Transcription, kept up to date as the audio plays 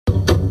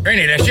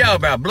Ernie, the show,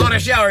 bro. Blow the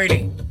show,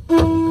 Ernie.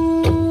 Coming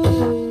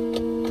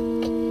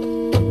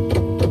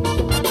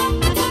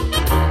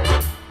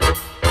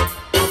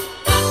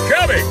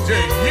to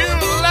you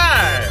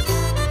live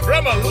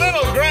from a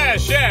little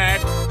grass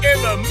shack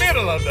in the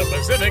middle of the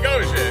Pacific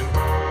Ocean,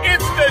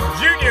 it's the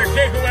Junior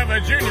Kekuewa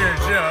Jr.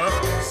 Show,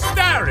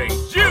 starring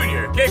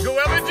Junior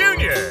Kekuewa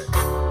Jr.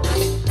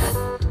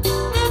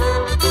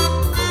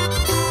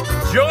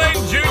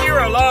 Join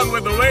Junior along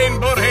with the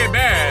Wayne Borhe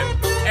Band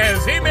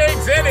as he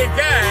makes any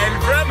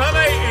kind from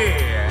Hawaii.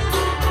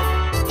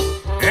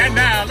 And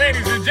now,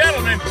 ladies and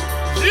gentlemen,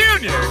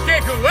 Junior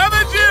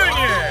Kekuewa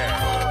Jr.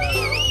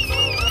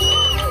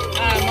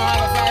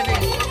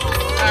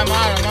 I'm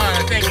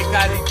on. Thank you,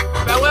 Kazi.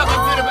 But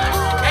welcome to the...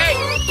 Hey,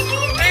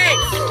 I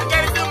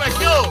gotta do my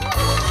show.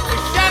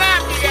 Shut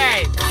up, you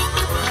guys.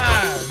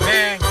 Oh,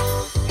 man.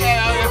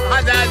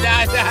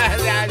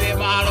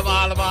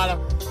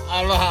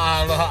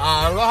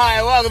 Aloha,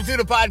 and welcome to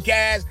the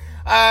podcast.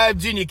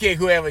 Junior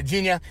Kekuewa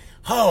Jr.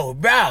 Oh,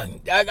 bro,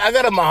 I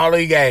gotta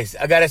mahalo you guys.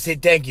 I gotta say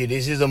thank you.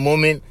 This is a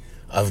moment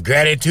of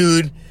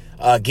gratitude.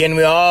 Can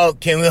we all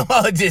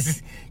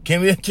just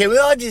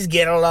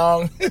get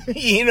along?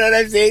 You know what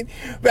I'm saying?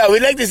 Bro,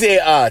 we'd like to say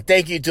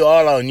thank you to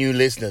all our new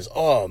listeners.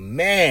 Oh,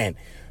 man.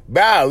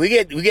 Bro, we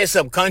get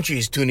some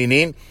countries tuning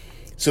in.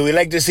 So we'd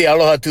like to say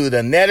aloha to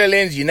the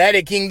Netherlands,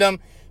 United Kingdom,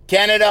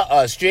 Canada,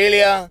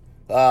 Australia,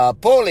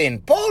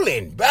 Poland,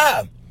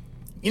 bro.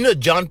 You know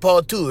John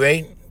Paul II,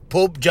 right?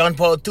 Pope John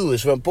Paul II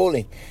is from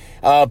Poland.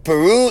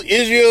 Peru,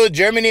 Israel,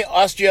 Germany,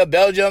 Austria,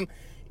 Belgium,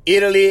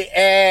 Italy,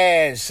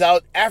 and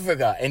South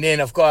Africa. And then,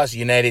 of course,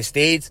 United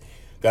States.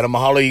 Gotta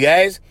mahalo you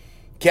guys.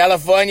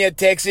 California,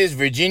 Texas,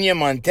 Virginia,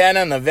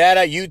 Montana,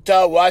 Nevada,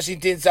 Utah,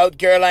 Washington, South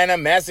Carolina,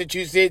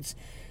 Massachusetts,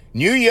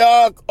 New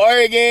York,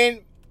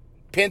 Oregon,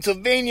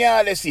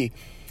 Pennsylvania, let's see,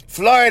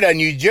 Florida,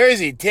 New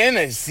Jersey,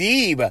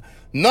 Tennessee,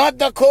 North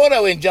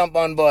Dakota when jump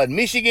on board,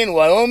 Michigan,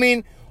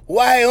 Wyoming,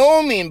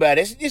 but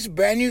it's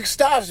brand new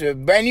stuff,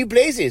 brand new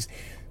places.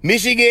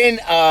 Michigan,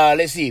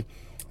 let's see,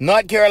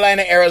 North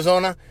Carolina,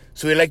 Arizona.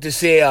 So we'd like to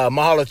say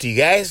mahalo to you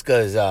guys,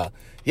 because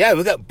yeah,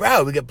 we got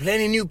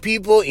plenty new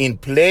people in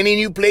plenty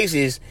new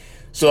places.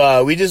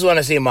 So we just want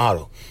to say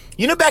mahalo.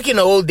 You know, back in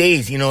the old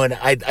days, you know,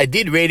 I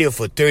did radio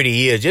for 30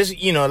 years. Just,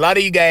 you know, a lot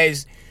of you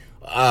guys,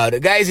 the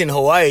guys in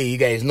Hawaii, you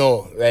guys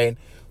know, right?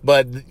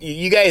 But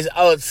you guys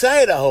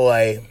outside of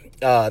Hawaii,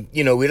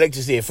 you know, we'd like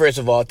to say, first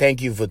of all,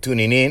 thank you for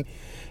tuning in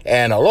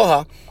and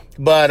aloha.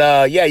 But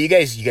yeah, you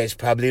guys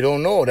probably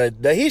don't know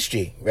the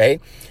history,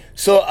 right?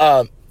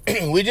 So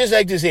we just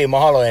like to say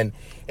mahalo, and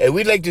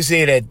we'd like to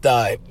say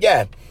that,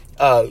 yeah,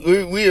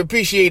 we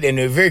appreciate and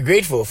we're very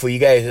grateful for you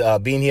guys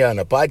being here on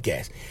the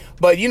podcast.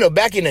 But, you know,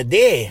 back in the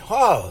day,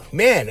 oh,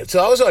 man, so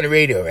I was on the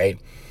radio, right?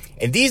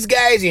 And these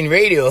guys in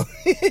radio,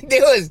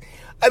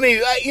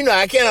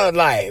 I cannot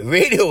lie.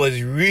 Radio was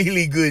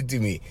really good to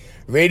me.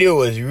 Radio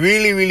was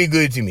really, really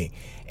good to me.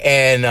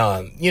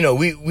 And, you know,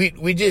 we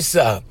were just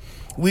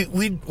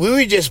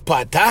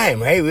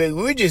part-time, right? We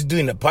were just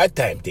doing the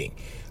part-time thing.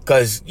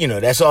 Because, you know,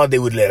 that's all they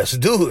would let us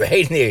do,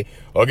 right?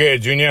 Okay,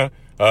 Junior,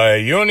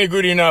 you're only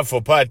good enough for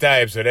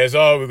part-time, so that's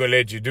all we're going to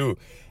let you do.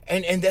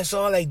 And that's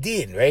all I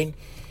did, right?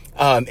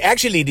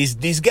 Actually,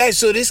 this guy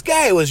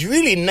was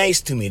really nice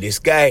to me. This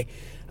guy,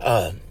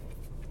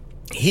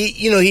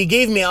 he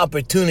gave me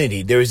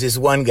opportunity. There was this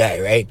one guy,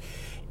 right?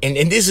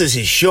 And this is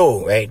his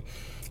show, right?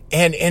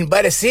 And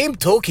by the same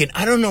token,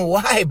 I don't know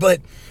why, but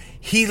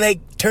he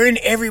like turned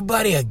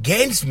everybody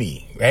against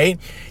me, right?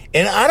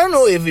 And I don't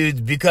know if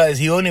it's because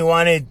he only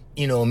wanted,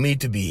 you know, me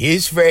to be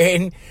his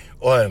friend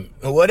or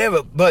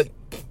whatever, but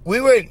we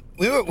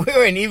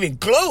weren't even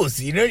close,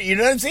 you know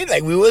what I'm saying?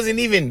 Like we wasn't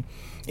even,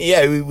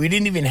 we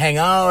didn't even hang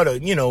out or,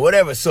 you know,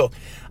 whatever. So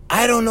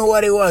I don't know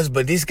what it was,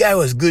 but this guy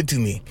was good to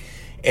me.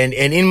 And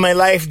in my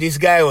life, this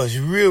guy was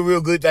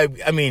real good.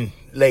 I mean,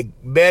 like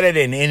better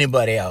than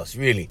anybody else,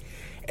 really.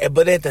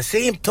 But at the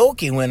same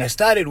token, when I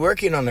started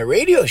working on the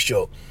radio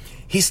show,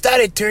 he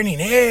started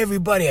turning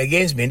everybody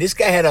against me. And this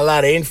guy had a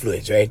lot of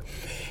influence, right?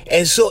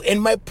 And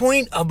my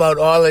point about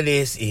all of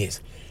this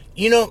is,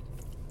 you know,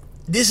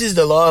 this is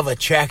the law of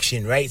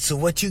attraction, right? So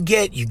what you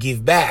get, you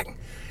give back,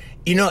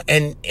 you know,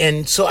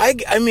 and so I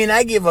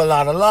give a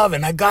lot of love,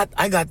 and I got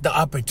the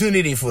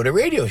opportunity for the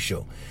radio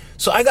show.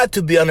 So I got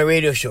to be on the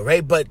radio show,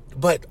 right? But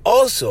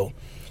also,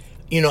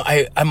 you know,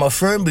 I'm a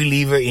firm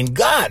believer in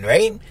God,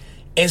 right?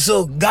 And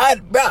so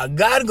God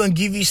gonna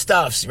give you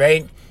stuffs,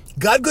 right?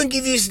 God gonna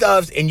give you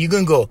stuff, and you're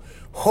gonna go,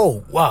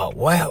 oh, wow,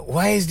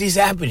 why is this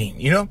happening,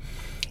 you know?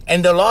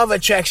 And the law of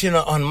attraction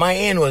on my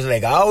end was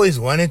like, I always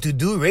wanted to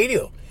do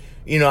radio.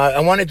 You know,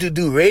 I wanted to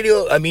do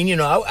radio. I mean, you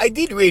know, I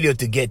did radio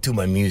to get to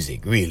my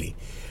music, really.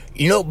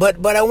 You know,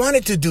 but I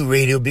wanted to do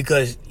radio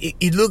because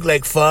it looked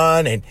like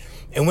fun, and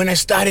when I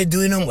started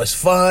doing them, it was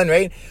fun,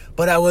 right?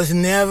 But I was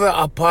never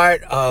a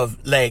part of,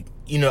 like,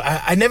 you know,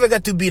 I never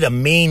got to be the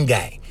main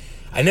guy.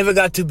 I never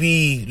got to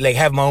be, like,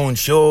 have my own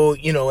show,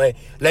 you know,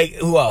 like,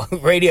 well,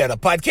 radio, the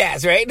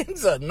podcast, right?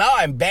 So now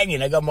I'm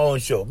banging, I got my own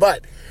show.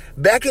 But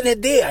back in the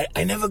day,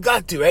 I never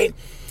got to, right?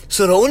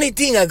 So the only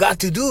thing I got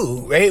to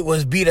do, right,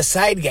 was be the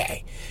side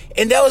guy.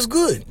 And that was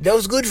good. That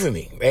was good for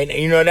me, right?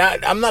 You know,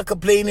 that I'm not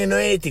complaining or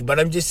anything, but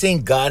I'm just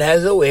saying God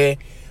has a way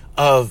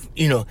of,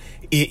 you know,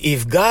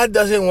 if God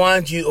doesn't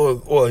want you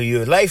or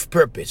your life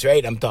purpose,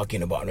 right? I'm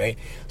talking about, right?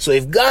 So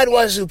if God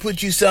wants to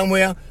put you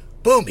somewhere,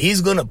 boom, he's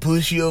going to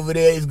push you over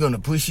there. He's going to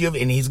push you over,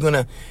 and he's going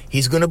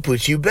to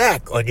put you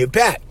back on your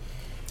path.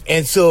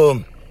 And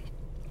so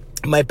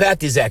my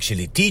path is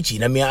actually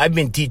teaching. I mean, I've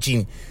been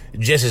teaching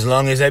just as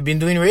long as I've been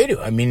doing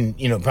radio. I mean,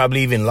 you know,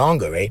 probably even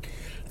longer, right?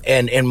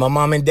 And my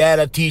mom and dad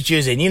are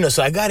teachers, and, you know,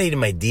 so I got it in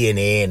my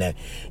DNA, and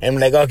I'm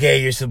like,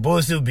 okay, you're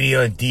supposed to be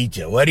a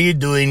teacher. What are you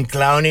doing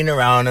clowning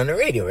around on the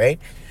radio, right?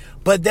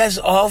 But that's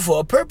all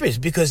for a purpose,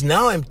 because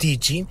now I'm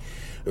teaching,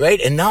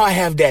 right? And now I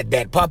have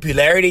that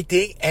popularity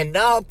thing, and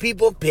now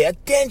people pay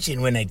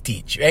attention when I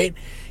teach, right?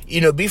 You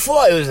know,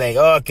 before it was like,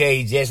 oh,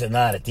 okay, he's just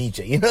another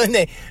teacher, you know, and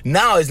then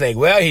now it's like,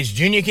 well, he's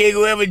Junior K.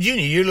 Guevara Jr.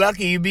 You're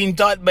lucky you're being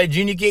taught by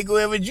Junior K.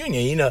 Guevara Jr.,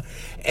 you know,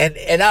 and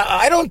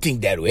I don't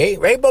think that way,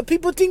 right? But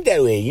people think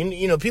that way,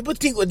 you know, people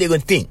think what they're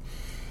going to think,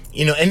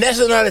 you know, and that's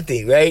another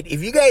thing, right?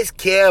 If you guys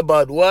care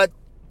about what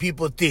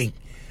people think,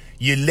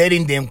 you're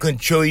letting them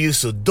control you,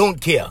 so don't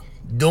care,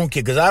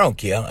 because I don't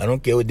care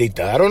what they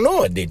think. I don't know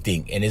what they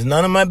think, and it's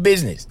none of my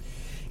business.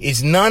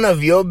 It's none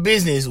of your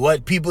business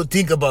what people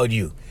think about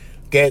you.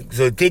 Okay,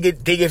 so take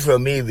it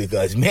from me,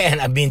 because, man,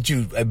 I've been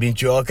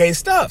through all kinds of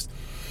stuff.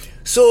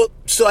 So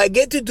I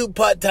get to do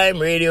part-time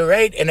radio,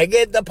 right? And I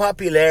get the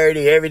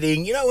popularity,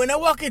 everything. You know, when I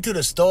walk into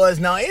the stores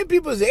now,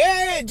 people say,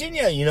 hey,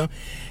 Junior, you know.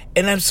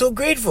 And I'm so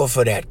grateful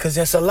for that, because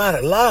that's a lot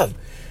of love.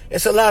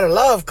 It's a lot of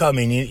love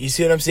coming, you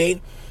see what I'm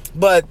saying?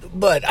 But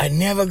I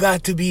never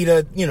got to be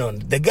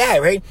the guy,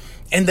 right?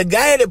 And the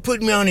guy that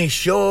put me on his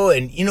show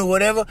and, you know,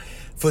 whatever,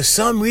 for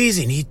some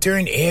reason, he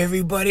turned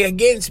everybody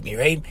against me,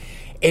 right?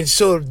 And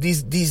so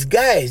these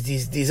guys,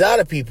 these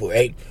other people,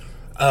 right?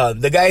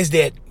 The guys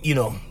that, you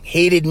know,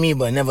 hated me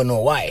but never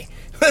know why.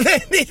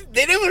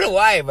 they never know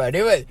why, but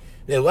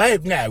why?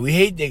 Nah, we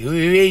hate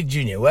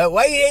Junior.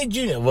 Why you hate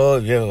Junior?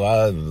 Well,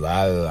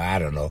 I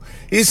don't know.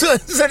 So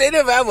they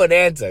never have an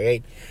answer,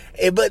 right?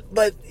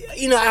 But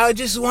you know, I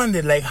just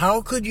wondered, like,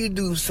 how could you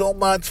do so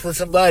much for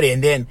somebody,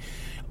 and then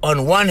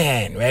on one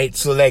hand, right?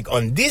 So like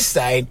on this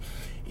side,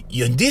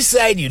 you're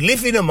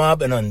lifting them up,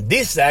 and on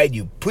this side,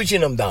 you're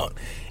pushing them down.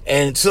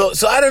 And so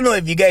I don't know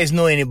if you guys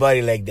know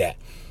anybody like that.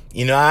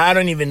 You know, I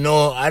don't even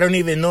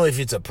know if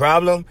it's a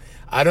problem.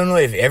 I don't know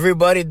if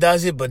everybody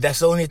does it, but that's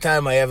the only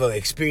time I ever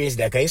experienced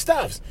that kind of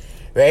stuff,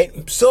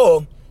 right?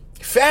 So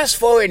fast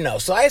forward now.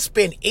 So I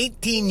spent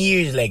 18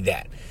 years like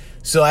that.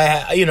 So I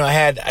had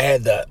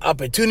the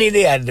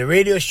opportunity, I had the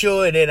radio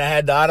show, and then I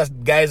had the other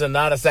guys on the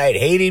other side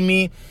hating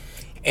me.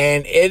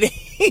 And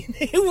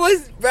it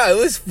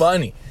was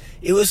funny.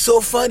 It was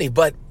so funny.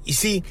 But you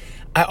see,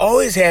 I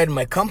always had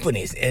my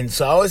companies, and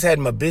so I always had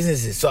my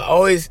businesses. So I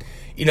always,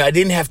 you know, I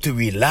didn't have to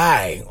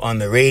rely on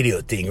the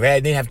radio thing, right? I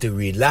didn't have to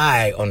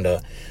rely on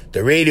the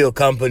radio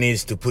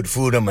companies to put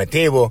food on my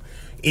table.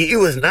 It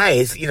was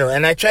nice, you know,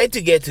 and I tried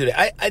to get to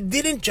I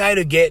didn't try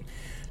to get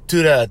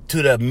to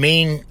the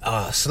main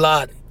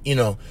slot, you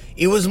know.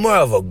 It was more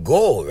of a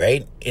goal,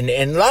 right? And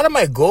a lot of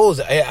my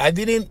goals, I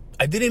didn't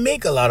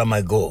make a lot of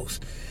my goals,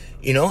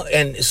 you know.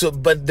 And so,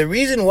 but the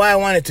reason why I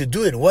wanted to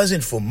do it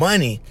wasn't for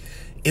money.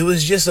 It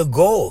was just a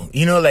goal,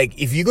 you know, like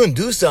if you're going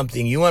to do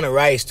something, you want to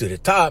rise to the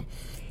top,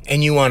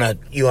 and you want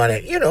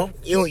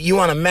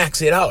to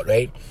max it out,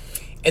 right?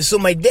 And so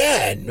my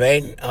dad,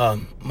 right,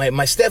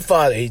 my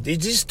stepfather, he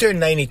just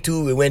turned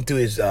 92. We went to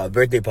his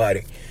birthday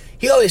party.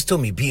 He always told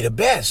me, be the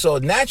best. So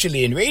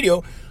naturally in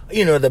radio,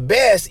 you know, the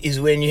best is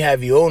when you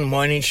have your own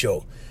morning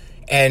show,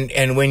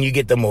 and when you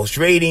get the most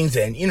ratings.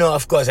 And, you know,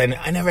 of course, I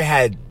never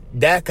had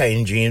that kind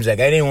of dreams. Like,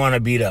 I didn't want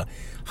to be the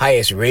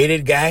highest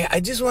rated guy.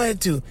 I just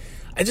wanted to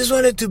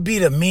be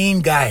the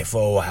main guy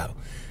for a while,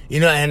 you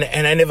know,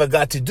 and I never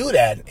got to do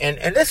that.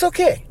 And that's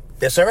okay.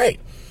 That's all right.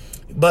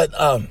 But,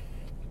 I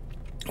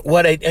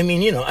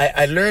mean, you know,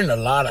 I learned a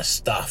lot of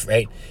stuff,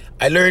 right?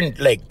 I learned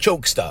like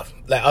choke stuff,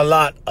 like a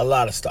lot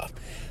of stuff.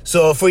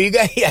 So for you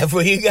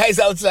guys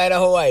outside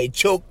of Hawaii,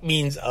 choke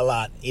means a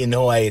lot in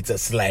Hawaii. It's a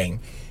slang.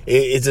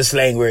 It's a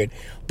slang word.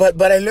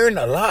 But I learned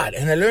a lot,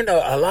 and I learned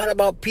a lot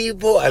about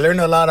people. I learned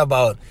a lot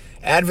about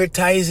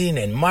advertising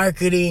and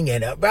marketing,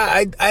 and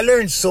I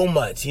learned so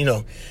much, you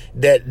know,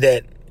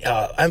 that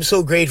I'm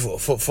so grateful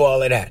for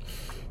all of that.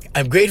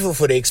 I'm grateful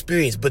for the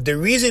experience. But the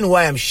reason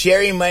why I'm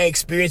sharing my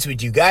experience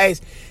with you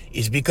guys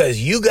is because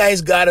you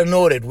guys gotta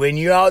know that when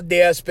you're out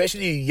there,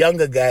 especially you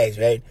younger guys,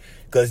 right?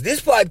 Because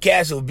this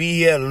podcast will be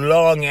here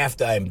long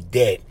after I'm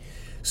dead.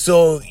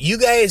 So you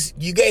guys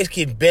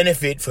can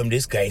benefit from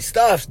this kind of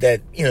stuff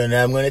that, you know,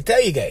 now I'm going to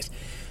tell you guys.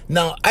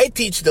 Now, I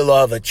teach the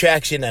law of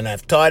attraction, and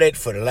I've taught it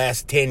for the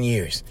last 10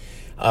 years.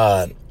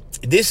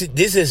 This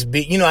has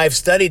been, you know, I've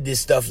studied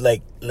this stuff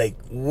like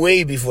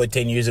way before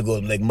 10 years ago.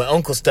 Like, my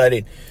uncle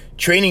started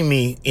training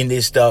me in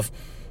this stuff,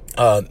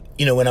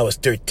 you know, when I was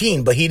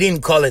 13, but he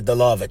didn't call it the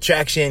law of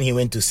attraction. He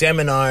went to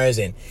seminars,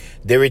 and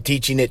they were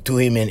teaching it to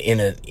him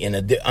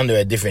under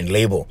a different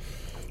label.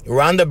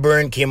 Rhonda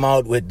Byrne came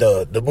out with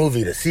the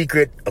movie The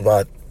Secret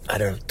about, I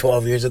don't know,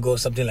 12 years ago,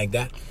 something like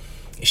that.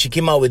 She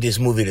came out with this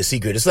movie, The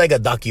Secret. It's like a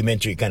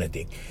documentary kind of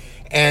thing.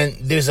 And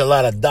there's a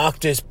lot of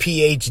doctors,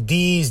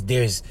 PhDs,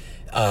 there's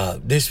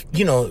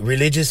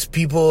religious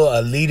people,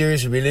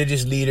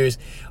 religious leaders,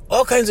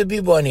 all kinds of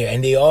people on here,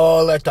 and they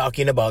all are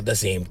talking about the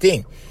same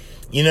thing.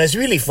 It's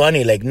really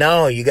funny. Like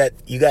now you got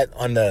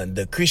on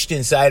the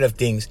Christian side of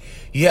things,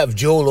 you have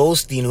Joel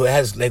Osteen, who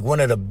has like one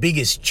of the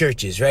biggest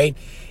churches, right?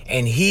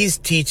 And he's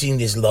teaching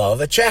this law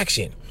of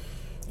attraction.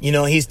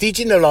 He's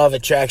teaching the law of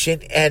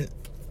attraction, and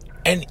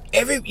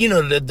every,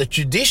 the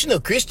traditional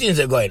Christians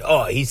are going,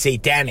 oh, he's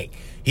satanic.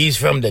 He's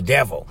from the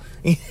devil.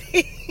 And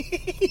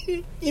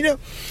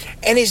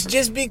it's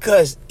just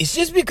because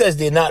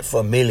they're not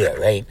familiar,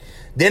 right?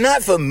 They're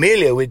not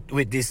familiar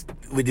with this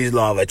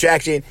law of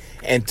attraction,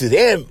 and to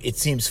them it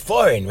seems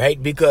foreign,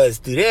 right? Because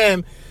to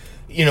them,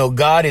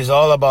 God is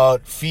all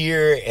about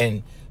fear,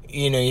 and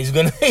he's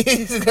gonna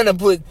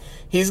put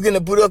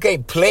okay,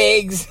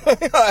 plagues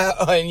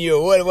on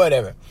you,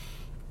 whatever.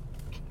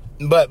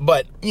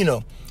 But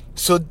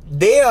so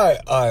they are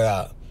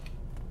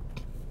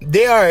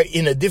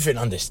in a different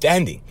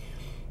understanding.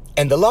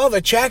 And the law of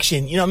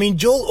attraction,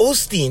 Joel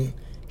Osteen,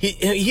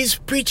 he's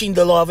preaching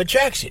the law of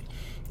attraction.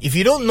 If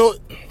you don't know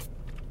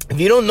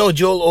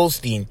Joel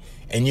Osteen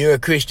and you're a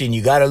Christian,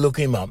 you gotta look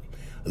him up.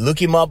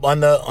 Look him up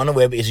on the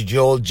web. It's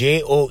Joel,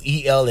 Joel,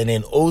 and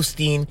then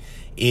Osteen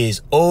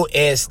is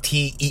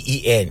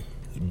Osteen.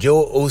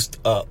 Joel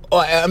Osteen.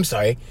 I'm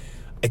sorry.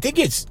 I think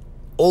it's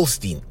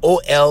Osteen.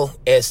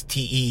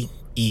 Olsteen.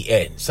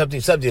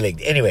 Something like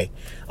that. Anyway,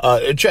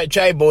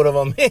 try both of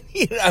them.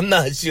 I'm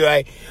not sure.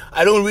 I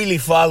don't really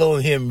follow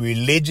him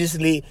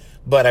religiously,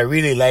 but I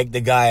really like the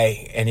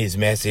guy and his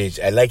message.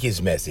 I like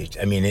his message.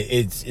 I mean,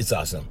 it's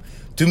awesome.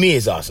 To me,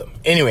 it's awesome.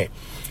 Anyway,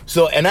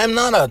 so, and I'm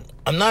not a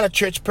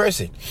church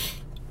person.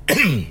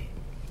 The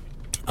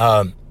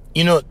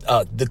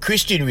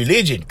Christian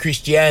religion,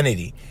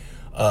 Christianity,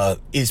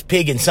 is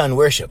pagan sun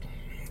worship.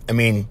 I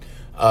mean,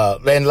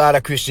 and a lot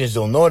of Christians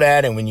don't know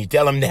that, and when you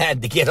tell them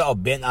that, they get all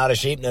bent out of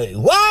shape. They're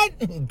like, what?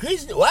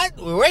 What?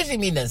 We're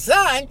worshiping the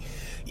sun?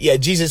 Yeah,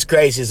 Jesus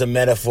Christ is a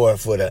metaphor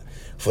for the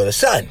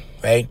sun,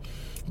 right?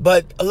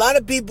 But a lot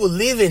of people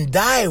live and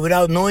die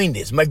without knowing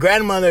this. My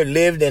grandmother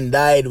lived and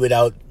died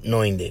without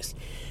knowing this.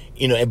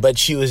 But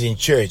she was in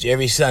church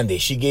every Sunday.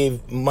 She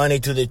gave money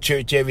to the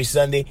church every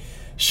Sunday.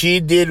 She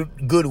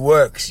did good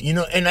works,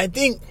 and I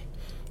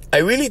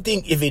really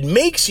think if it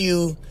makes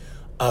you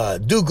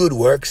do good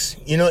works,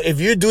 if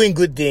you're doing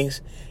good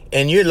things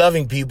and you're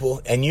loving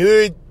people and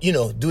you're,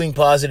 doing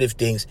positive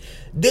things,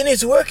 then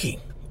it's working.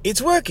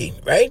 It's working,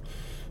 right?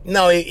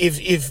 Now,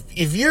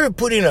 if you're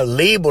putting a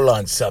label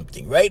on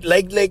something, right?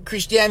 Like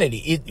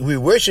Christianity, we're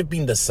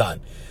worshiping the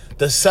sun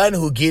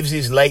who gives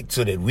his light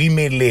so that we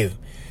may live.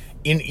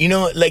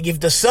 Like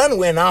if the sun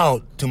went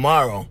out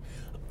tomorrow,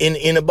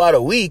 in about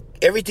a week,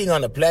 everything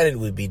on the planet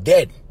would be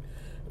dead,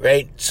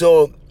 right?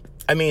 So,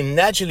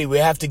 naturally we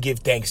have to give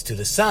thanks to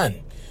the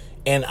sun.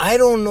 And I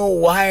don't know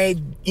why,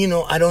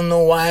 I don't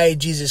know why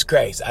Jesus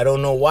Christ. I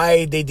don't know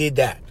why they did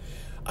that.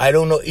 I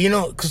don't know,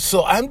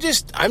 so I'm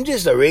just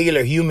a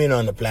regular human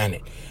on the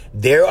planet.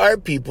 There are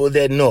people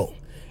that know,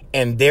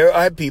 and there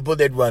are people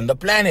that run the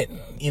planet.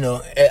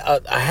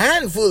 A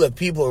handful of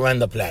people run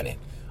the planet.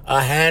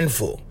 A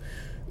handful,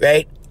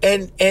 right?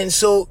 And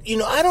so,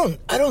 I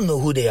don't know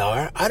who they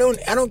are. I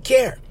don't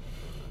care.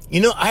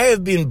 I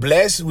have been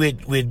blessed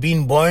with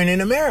being born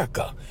in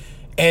America.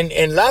 And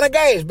a lot of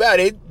guys, bro,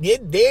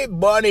 they're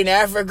born in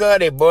Africa,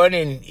 they're born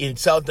in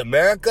South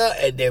America,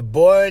 and they're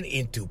born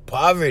into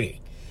poverty.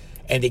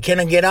 And they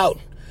cannot get out,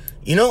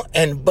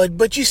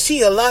 but you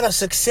see a lot of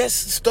success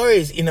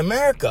stories in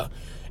America.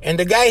 And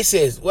the guy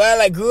says,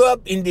 well, I grew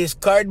up in this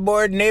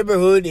cardboard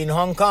neighborhood in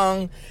Hong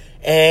Kong,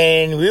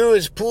 and we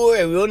was poor,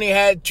 and we only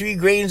had 3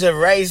 grains of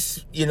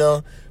rice,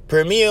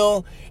 per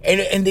meal.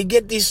 And they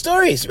get these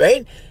stories,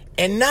 right?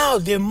 And now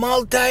they're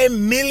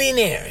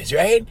multi-millionaires,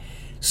 right?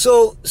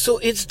 So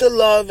it's the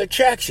law of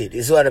attraction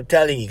is what I'm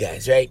telling you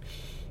guys, right?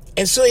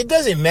 And so it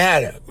doesn't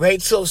matter,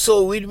 right?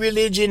 So with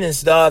religion and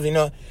stuff,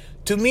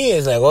 to me,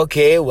 it's like,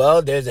 okay,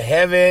 well, there's a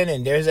heaven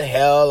and there's a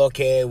hell,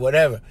 okay,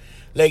 whatever.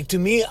 Like, to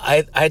me,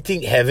 I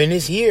think heaven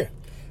is here.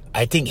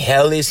 I think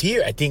hell is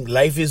here. I think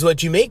life is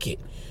what you make it.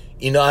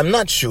 I'm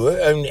not sure.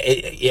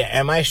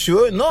 Am I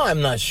sure? No,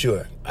 I'm not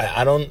sure.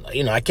 I don't,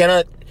 I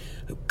cannot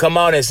come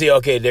out and say,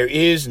 okay, there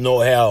is no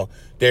hell.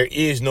 There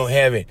is no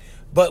heaven.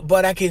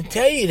 But I can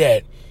tell you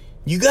that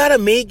you got to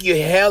make your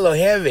hell or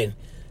heaven,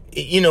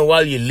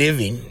 while you're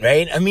living,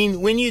 right?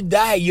 When you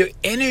die, your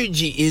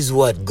energy is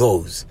what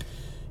goes.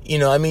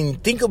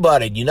 Think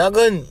about it. You're not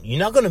going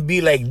to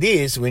be like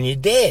this when you're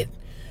dead.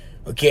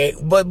 Okay?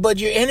 But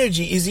your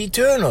energy is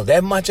eternal.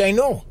 That much I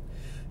know.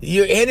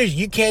 Your energy,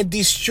 you can't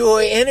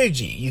destroy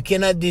energy. You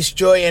cannot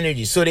destroy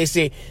energy. So they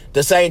say,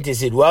 the scientists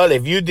said, well,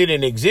 if you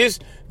didn't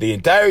exist, the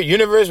entire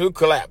universe would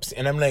collapse.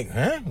 And I'm like,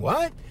 huh?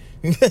 What?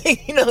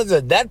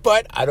 So that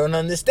part, I don't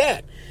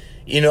understand.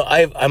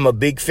 I'm a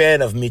big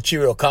fan of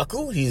Michiro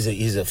Kaku.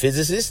 He's a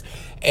physicist,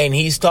 and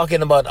he's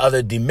talking about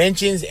other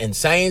dimensions, and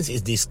science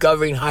is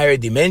discovering higher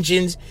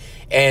dimensions.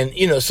 And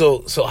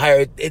so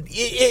higher.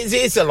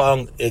 It's a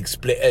long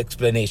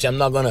explanation. I'm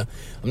not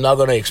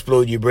gonna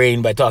explode your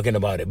brain by talking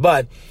about it,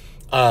 but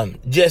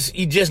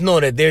you just know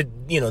that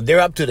they're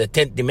up to the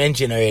 10th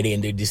dimension already,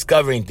 and they're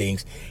discovering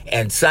things.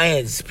 And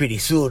science pretty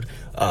soon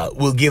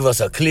will give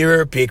us a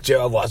clearer picture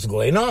of what's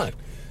going on.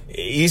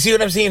 You see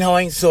what I'm saying,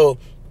 Hawaiians? So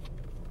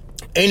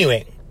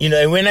anyway,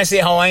 and when I say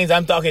Hawaiians,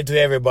 I'm talking to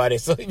everybody.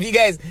 So if you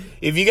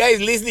guys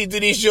listening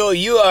to this show,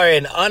 you are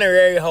an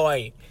honorary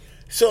Hawaiian.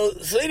 So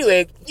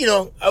anyway,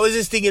 I was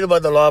just thinking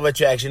about the law of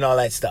attraction, all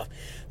that stuff.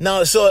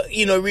 Now, so,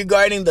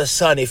 regarding the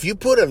sun, if you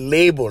put a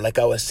label, like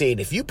I was saying,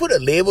 if you put a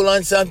label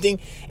on something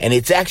and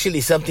it's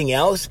actually something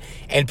else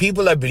and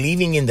people are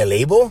believing in the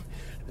label,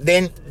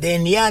 then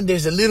yeah,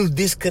 there's a little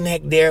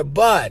disconnect there.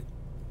 But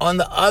on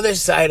the other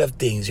side of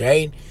things,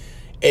 right,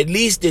 at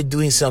least they're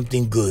doing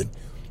something good.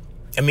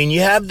 I mean,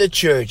 you have the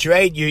church,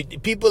 right?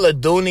 People are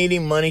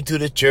donating money to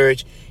the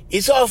church.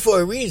 It's all for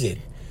a reason,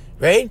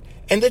 right?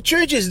 And the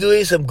church is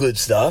doing some good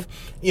stuff.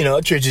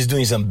 Church is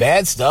doing some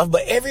bad stuff,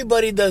 but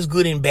everybody does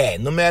good and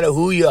bad, no matter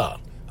who you are.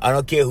 I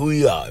don't care who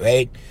you are,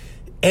 right?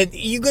 And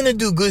you're going to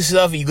do good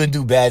stuff and you're going to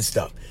do bad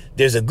stuff.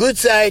 There's a good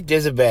side,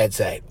 there's a bad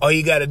side. All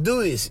you got to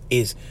do is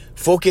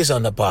focus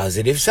on the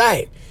positive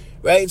side,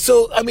 right?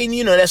 So, I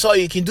mean, that's all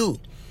you can do.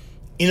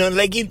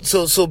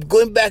 So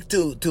going back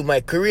to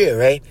my career,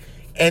 right?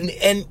 And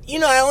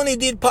I only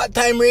did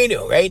part-time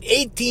radio, right?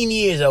 18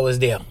 years I was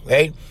there,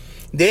 right?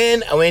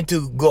 Then I went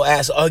to go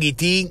ask Augie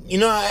T.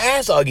 I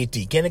asked Augie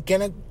T, can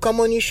I come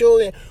on your show?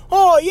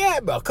 Oh,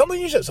 yeah, bro, come on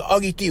your show. So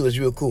Augie T was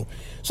real cool.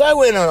 So I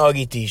went on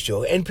Augie T's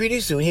show, and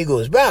pretty soon he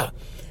goes, bro,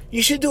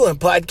 you should do a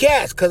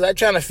podcast, because I'm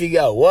trying to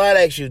figure out what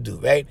I should do,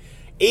 right?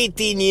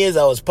 18 years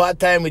I was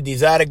part-time with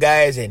these other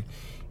guys, and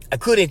I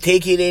couldn't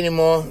take it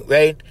anymore,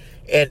 right?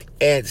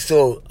 And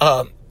so,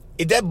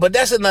 but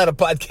that's another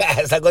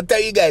podcast. I'm going to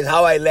tell you guys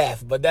how I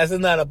left, but that's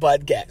another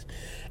podcast.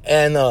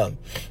 And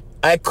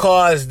I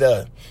caused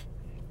the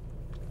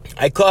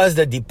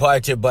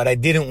departure, but I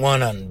didn't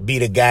want to be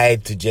the guy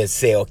to just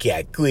say, okay,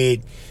 I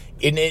quit.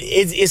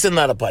 It's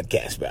another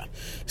podcast, bro.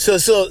 So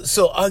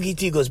Augie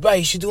T goes, bro,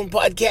 you should do a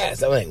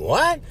podcast. I'm like,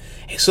 what?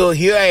 So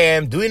here I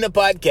am doing a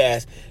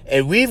podcast,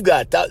 and we've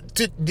got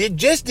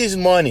just this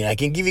morning, I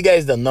can give you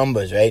guys the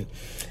numbers, right?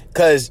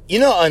 Because,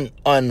 on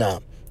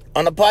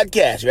a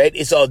podcast, right,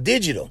 it's all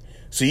digital.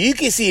 So you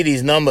can see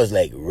these numbers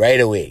like right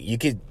away. You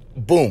could,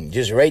 boom,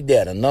 just right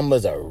there. The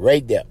numbers are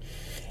right there.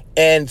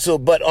 And so,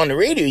 but on the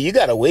radio, you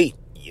got to wait.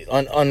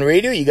 On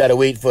radio, you got to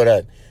wait for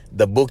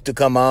the book to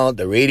come out,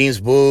 the ratings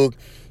book.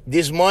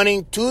 This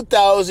morning,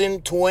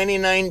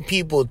 2,029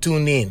 people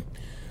tuned in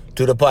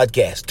to the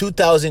podcast.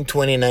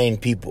 2,029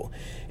 people.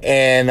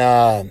 And,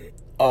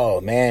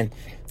 oh man,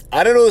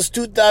 out of those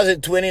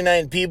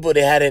 2,029 people,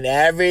 they had an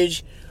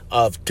average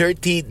of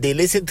 13, they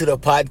listened to the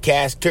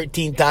podcast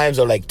 13 times,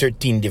 or like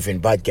 13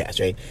 different podcasts,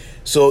 right?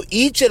 So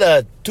each of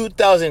the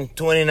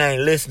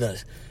 2,029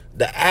 listeners,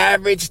 the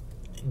average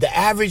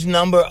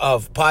number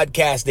of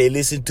podcasts they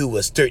listened to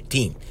was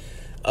 13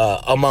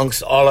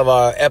 amongst all of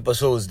our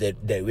episodes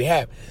that we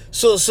have.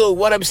 So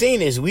what I'm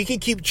saying is we can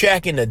keep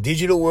track in the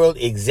digital world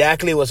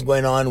exactly what's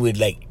going on with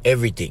like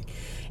everything.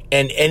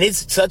 And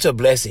it's such a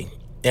blessing.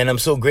 And I'm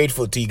so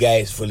grateful to you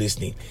guys for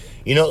listening.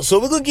 So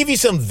we're going to give you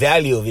some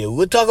value of it.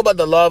 We'll talk about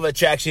the law of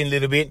attraction a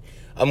little bit.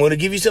 I'm going to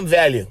give you some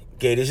value.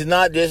 Okay, this is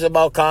not just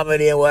about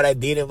comedy and what I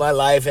did in my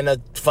life and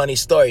the funny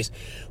stories.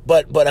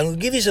 But I'm going to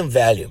give you some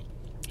value.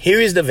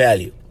 Here is the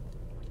value.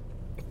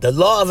 The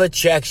law of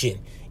attraction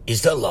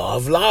is the law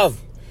of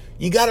love.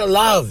 You got to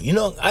love.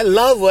 I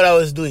love what I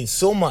was doing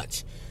so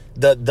much.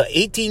 The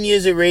 18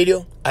 years of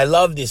radio, I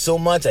loved it so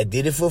much. I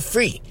did it for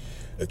free.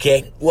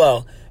 Okay,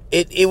 well,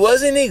 it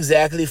wasn't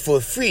exactly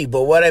for free,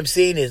 but what I'm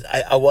saying is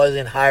I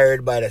wasn't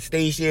hired by the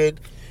station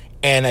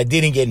and I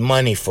didn't get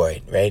money for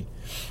it, right?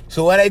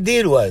 So what I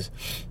did was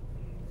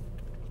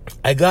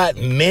I got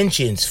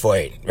mentions for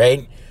it,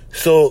 right?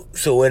 So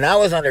when I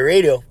was on the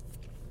radio,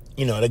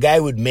 the guy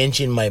would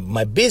mention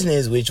my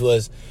business, which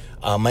was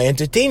my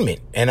entertainment,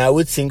 and I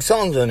would sing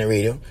songs on the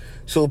radio.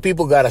 So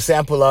people got a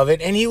sample of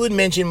it, and he would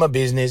mention my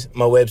business,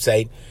 my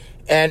website,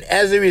 and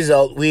as a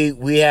result,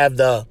 we have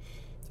the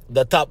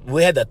top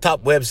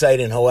website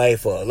in Hawaii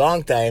for a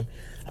long time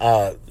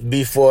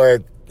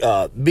before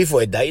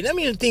it died. I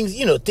mean,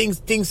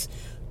 things.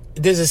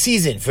 There's a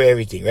season for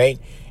everything, right?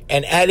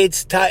 And at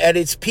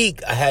its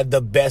peak, I had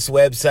the best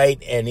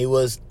website, and it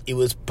was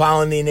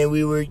pounding, and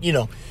we were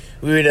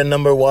the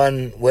number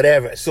one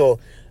whatever. So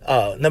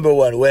number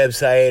one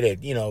website,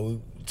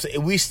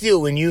 and we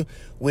still, when you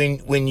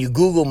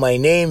Google my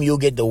name, you'll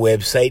get the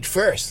website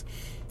first.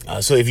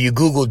 So if you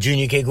Google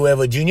Junior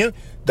Kekuewa Jr.,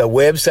 the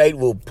website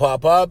will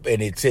pop up and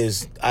it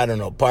says, I don't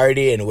know,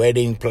 party and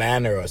wedding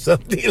planner or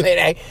something like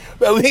that.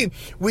 But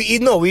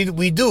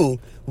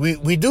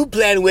we do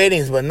plan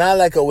weddings, but not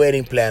like a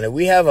wedding planner.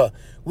 We have a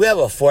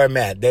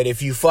format that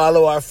if you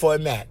follow our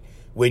format,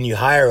 when you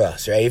hire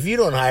us, right? If you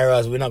don't hire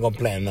us, we're not going to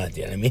plan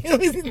nothing. I mean,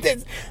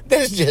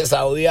 that's just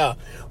how we are.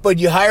 But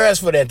you hire us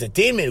for the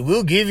entertainment,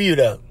 we'll give you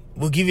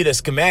the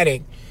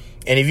schematic,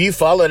 and if you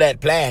follow that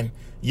plan,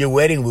 your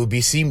wedding will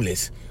be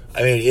seamless.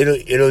 I mean,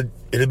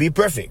 it'll be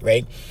perfect,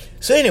 right?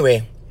 So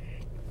anyway,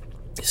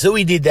 so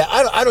we did that.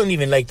 I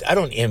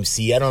don't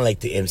MC. I don't like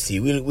to MC.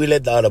 We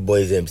let the other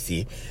boys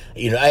MC.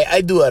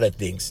 I do other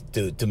things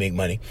to make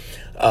money.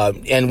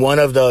 And one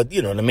of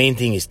the main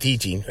thing is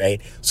teaching,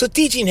 right? So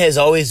teaching has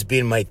always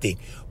been my thing.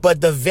 But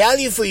the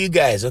value for you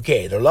guys,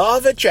 okay, the law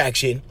of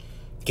attraction,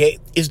 okay,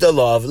 is the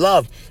law of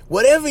love.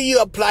 Whatever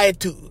you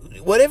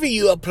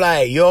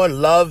apply your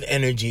love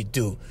energy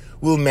to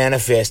will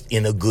manifest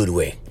in a good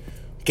way.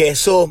 Okay,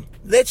 so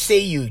let's say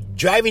you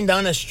driving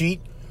down the street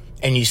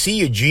and you see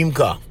your dream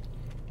car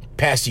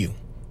pass you,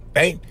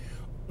 right?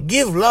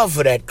 Give love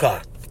for that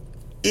car.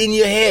 In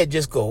your head,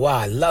 just go, wow,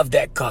 I love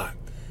that car.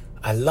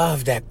 I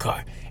love that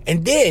car.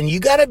 And then you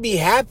got to be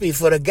happy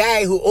for the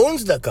guy who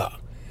owns the car.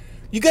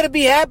 You got to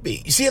be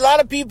happy. You see, a lot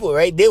of people,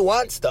 right, they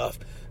want stuff.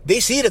 They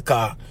see the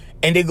car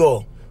and they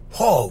go,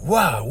 oh,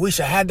 wow, I wish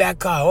I had that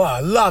car. Oh,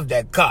 I love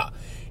that car.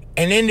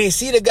 And then they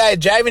see the guy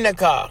driving the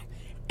car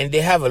and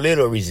they have a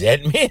little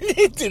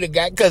resentment to the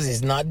guy because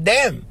it's not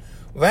them,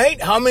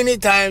 right? How many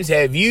times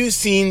have you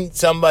seen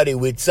somebody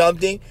with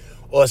something,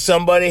 or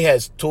somebody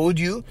has told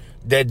you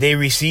that they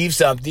received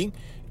something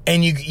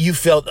and you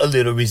felt a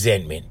little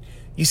resentment?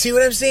 You see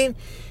what I'm saying?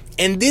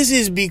 And this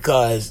is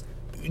because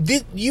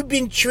you've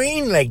been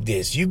trained like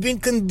this. You've been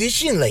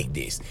conditioned like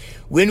this.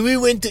 When we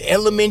went to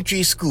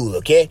elementary school,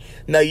 okay?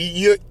 Now,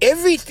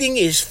 everything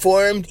is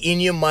formed in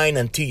your mind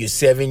until you're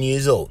 7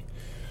 years old,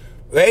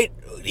 right?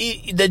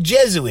 The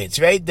Jesuits,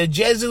 right? The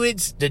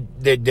Jesuits,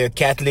 they're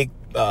Catholic.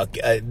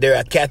 They're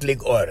a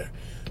Catholic order.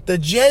 The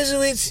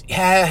Jesuits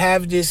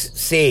have this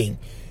saying,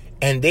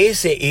 and they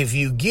say, if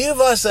you give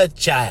us a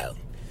child,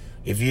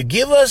 if you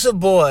give us a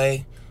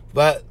boy,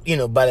 but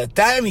by the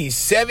time he's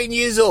 7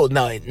 years old,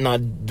 now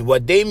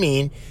what they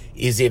mean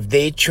is if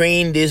they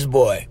train this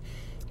boy,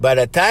 by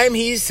the time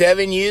he's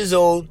 7 years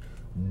old,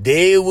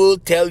 they will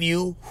tell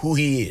you who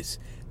he is.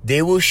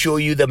 They will show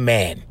you the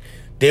man.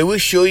 They will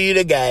show you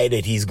the guy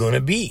that he's going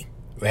to be,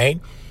 right?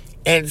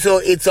 And so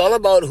it's all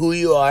about who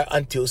you are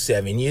until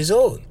 7 years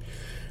old,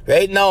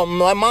 right? Now,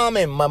 my mom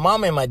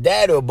and my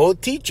dad were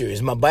both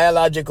teachers. My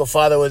biological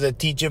father was a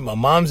teacher. My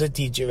mom's a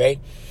teacher, right?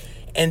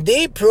 And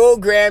they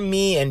programmed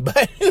me, and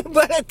by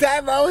the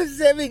time I was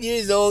 7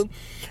 years old,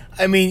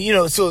 I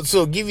mean,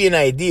 so give you an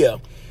idea.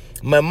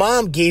 My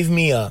mom gave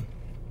me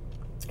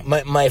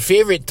my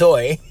favorite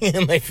toy.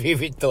 My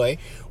favorite toy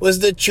was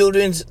the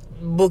children's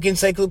book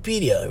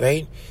encyclopedia,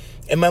 right?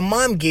 And my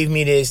mom gave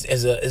me this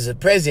as a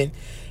present,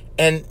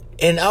 and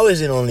I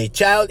was an only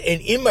child, and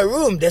in my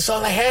room, that's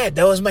all I had.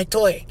 That was my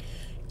toy.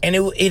 And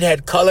it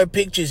had color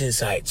pictures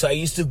inside. So I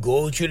used to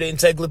go through the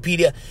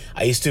encyclopedia.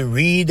 I used to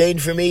read the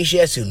information.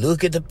 I used to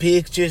look at the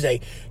pictures. I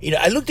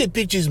looked at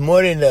pictures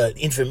more than the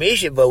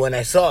information, but when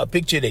I saw a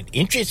picture that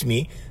interests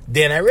me,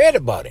 then I read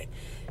about it.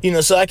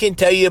 So I can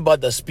tell you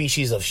about the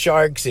species of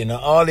sharks and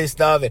all this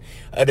stuff,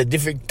 and the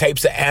different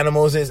types of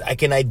animals. I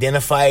can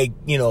identify,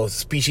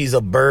 species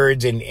of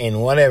birds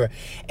and whatever.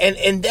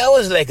 And that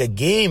was like a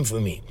game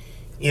for me,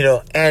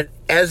 and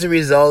as a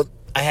result,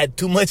 I had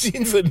too much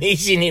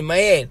information in my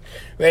head,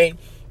 right?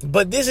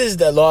 But this is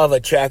the law of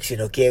attraction,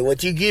 okay?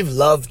 What you give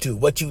love to,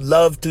 what you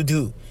love to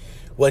do.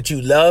 What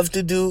you love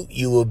to do,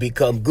 you will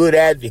become good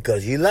at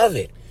because you love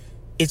it.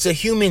 It's a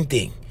human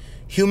thing.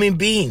 Human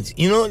beings.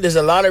 There's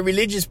a lot of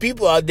religious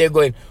people out there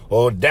going,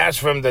 oh, that's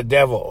from the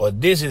devil, or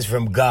this is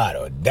from God,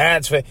 or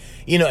that's from,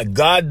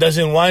 God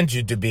doesn't want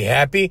you to be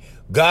happy.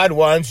 God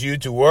wants you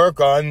to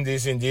work on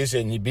this and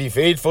be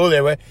faithful.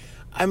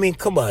 I mean,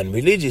 come on,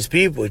 religious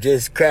people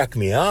just crack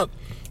me up.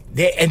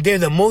 They're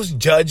the most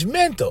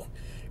judgmental,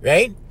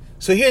 right?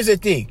 So here's the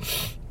thing.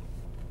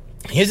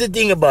 Here's the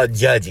thing about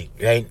judging,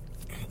 right?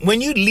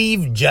 When you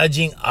leave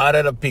judging out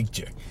of the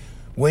picture,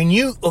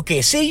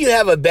 say you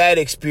have a bad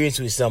experience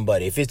with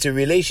somebody, if it's a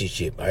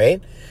relationship, all right?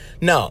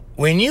 Now,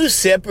 when you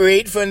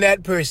separate from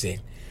that person,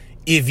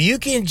 if you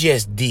can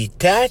just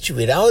detach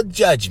without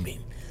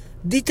judgment,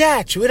 let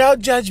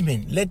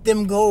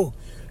them go,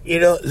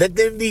 let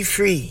them be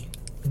free,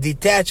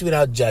 detach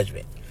without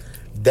judgment.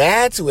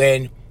 That's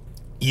when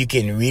you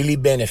can really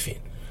benefit,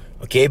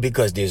 okay?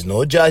 Because there's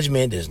no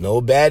judgment, there's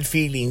no bad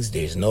feelings,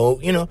 there's no,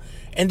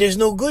 and there's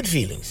no good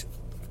feelings.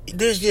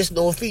 There's just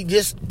no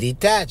just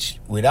detach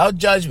without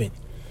judgment,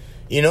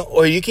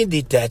 or you can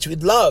detach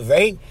with love,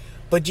 right?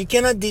 But you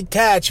cannot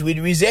detach with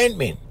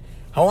resentment.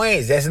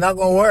 Hawaiians, that's not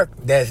going to work.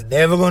 That's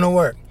never going to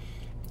work.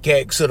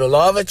 Okay, so the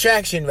law of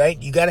attraction, right?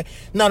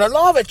 Now the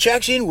law of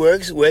attraction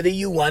works whether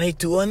you want it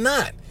to or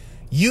not.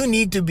 You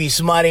need to be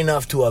smart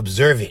enough to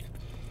observe it.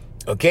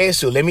 Okay,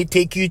 so let me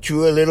take you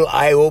through a little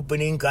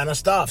eye-opening kind of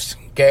stuff,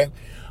 okay?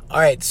 All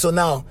right, so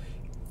now,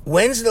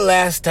 when's the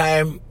last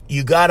time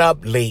you got up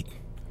late,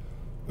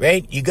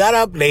 right? You got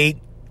up late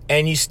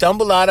and you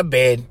stumbled out of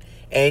bed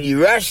and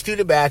you rushed to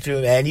the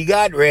bathroom and you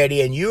got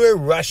ready and you were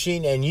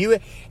rushing and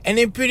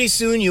then pretty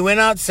soon you went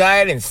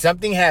outside and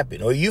something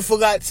happened, or you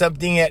forgot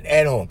something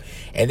at home.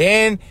 And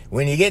then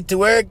when you get to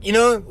work,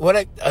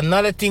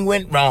 another thing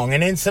went wrong,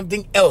 and then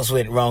something else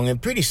went wrong,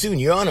 and pretty soon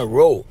you're on a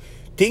roll.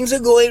 Things are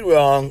going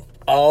wrong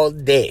all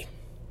day,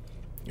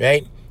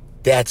 right?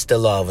 That's the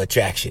law of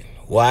attraction.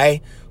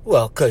 Why?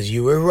 Well, because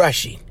you were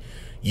rushing.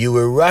 You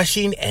were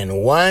rushing,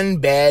 and one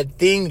bad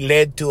thing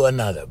led to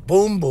another.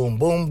 Boom, boom,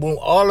 boom, boom,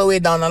 all the way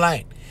down the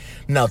line.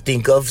 Now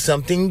think of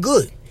something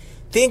good.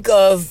 Think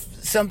of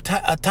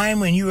a time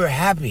when you were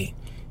happy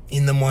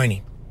in the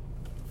morning,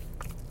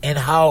 and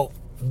how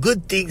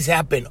good things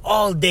happen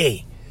all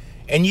day.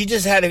 And you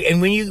just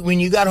and when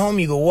you got home,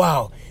 you go,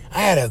 wow,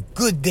 I had a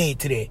good day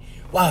today.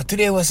 Wow,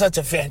 today was such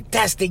a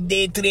fantastic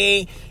day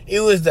today.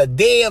 It was the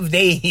day of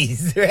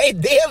days, right?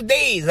 Day of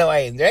days,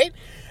 Hawaiians, right?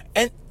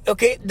 And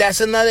okay,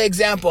 that's another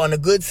example on the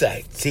good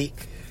side. See,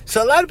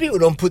 so a lot of people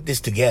don't put this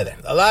together.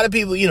 A lot of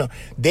people,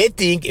 they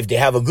think if they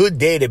have a good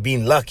day, they're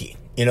being lucky.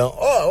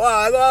 Oh,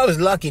 wow, I was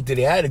lucky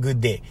today. I had a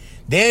good day.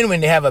 Then when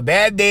they have a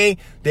bad day,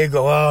 they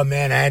go, oh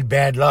man, I had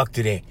bad luck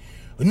today.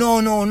 No,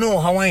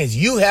 Hawaiians,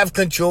 you have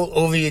control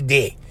over your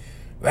day,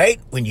 right?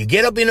 When you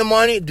get up in the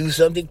morning, do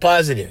something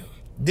positive.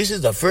 This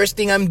is the first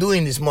thing I'm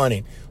doing this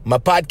morning, my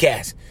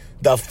podcast.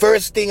 The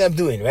first thing I'm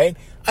doing, right?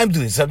 I'm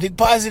doing something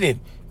positive.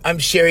 I'm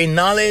sharing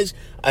knowledge.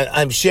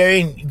 I'm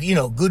sharing,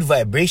 good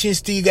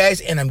vibrations to you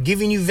guys, and I'm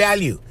giving you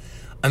value.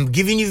 I'm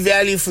giving you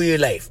value for your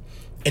life.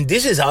 And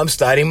this is how I'm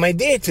starting my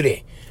day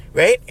today,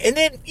 right? And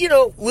then,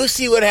 we'll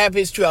see what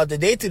happens throughout the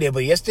day today.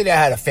 But yesterday I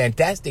had a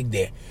fantastic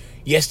day.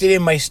 Yesterday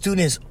my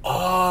students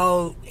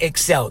all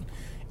excelled.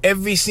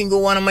 Every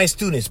single one of my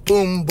students,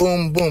 boom,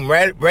 boom, boom,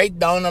 right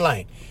down the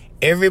line.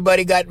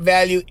 Everybody got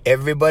value.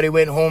 Everybody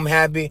went home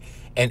happy,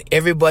 and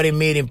everybody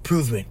made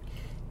improvement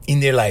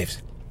in their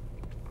lives.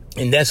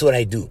 And that's what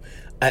I do.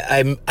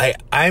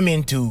 I'm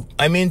into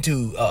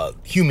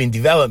human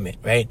development,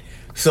 right?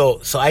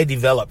 So I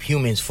develop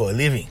humans for a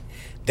living.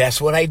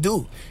 That's what I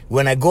do.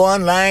 When I go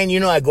online,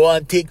 I go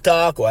on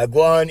TikTok, or I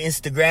go on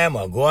Instagram,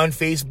 or I go on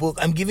Facebook.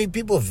 I'm giving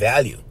people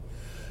value,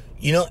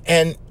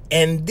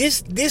 and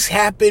this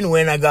happened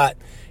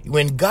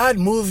when God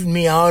moved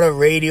me out of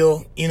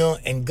radio,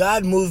 and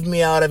God moved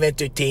me out of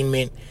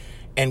entertainment,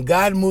 and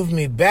God moved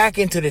me back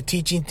into the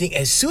teaching thing.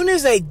 As soon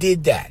as I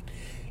did that,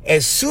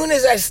 as soon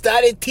as I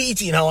started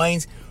teaching,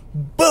 Hawaiians,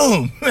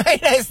 boom,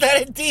 right? I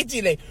started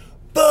teaching it.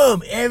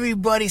 Boom,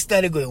 everybody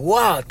started going,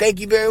 wow, thank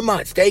you very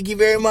much. Thank you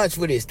very much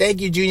for this. Thank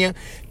you, Junior.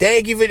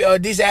 Thank you for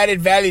this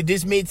added value.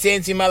 This made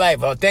sense in my life.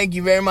 Oh, thank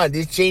you very much.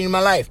 This changed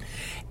my life.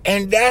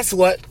 And that's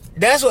what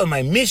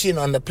my mission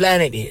on the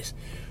planet is.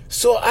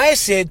 So I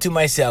said to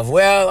myself,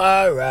 well,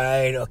 all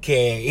right,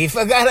 okay.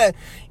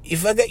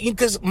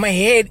 Because my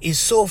head is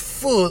so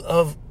full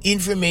of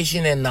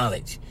information and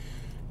knowledge.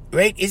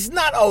 Right? It's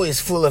not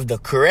always full of the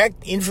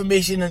correct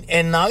information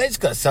and knowledge,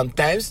 because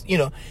sometimes,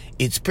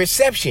 it's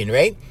perception,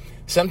 right?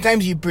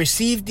 Sometimes you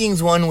perceive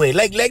things one way,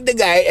 like the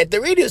guy at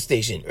the radio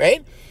station,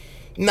 right?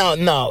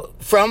 Now,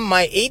 from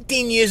my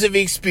 18 years of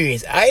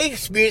experience, I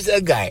experienced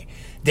a guy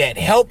that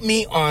helped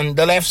me on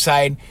the left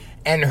side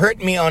and hurt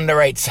me on the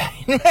right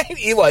side,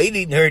 right? Well, he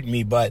didn't hurt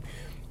me, but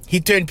he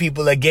turned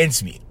people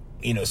against me,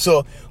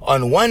 So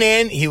on one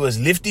end, he was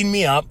lifting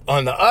me up.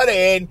 On the other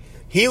end,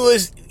 he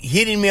was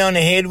hitting me on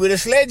the head with a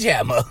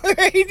sledgehammer,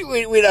 right?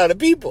 With other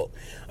people.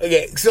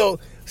 Okay, so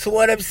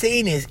what I'm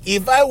saying is,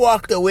 if I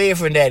walked away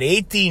from that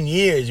 18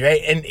 years,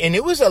 right, and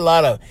it was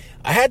I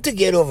had to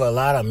get over a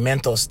lot of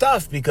mental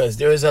stuff, because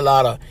there's a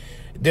lot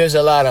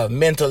of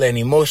mental and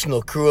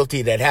emotional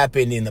cruelty that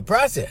happened in the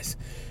process.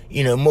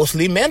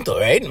 Mostly mental,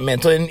 right?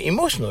 Mental and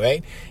emotional,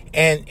 right?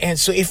 And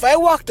so if I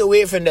walked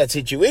away from that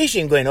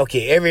situation going,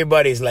 okay,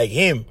 everybody's like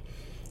him,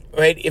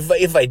 right?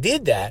 If I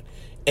did that,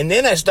 and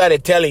then I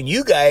started telling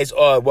you guys,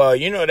 oh, well,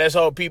 that's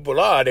how people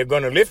are. They're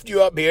going to lift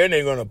you up here and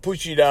they're going to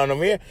push you down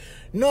over here.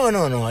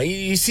 No.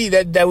 You see,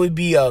 that would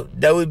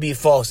be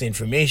false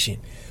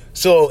information.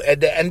 So,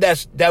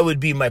 that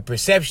would be my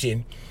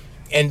perception,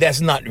 and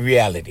that's not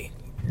reality.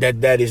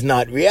 That is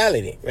not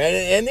reality, right?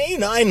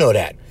 And I know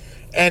that.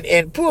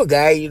 And poor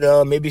guy,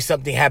 maybe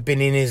something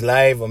happened in his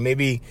life, or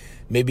maybe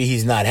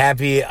he's not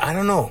happy. I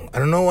don't know. I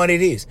don't know what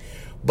it is.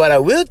 But I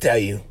will tell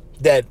you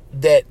that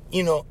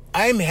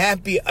I'm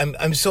happy.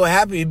 I'm so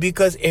happy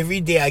because every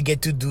day I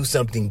get to do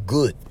something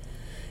good.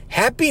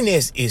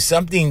 Happiness is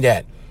something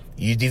that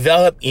you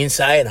develop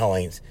inside,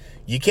 Hawaiians.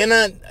 You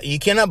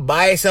cannot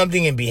buy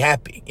something and be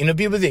happy.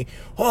 People think,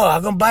 oh,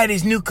 I'm going to buy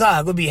this new car,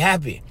 I'm going to be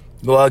happy.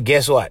 Well,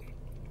 guess what?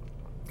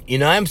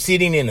 I'm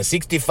sitting in a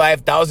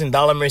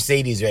 $65,000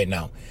 Mercedes right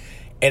now.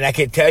 And I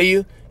can tell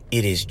you,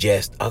 it is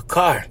just a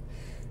car.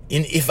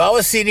 If I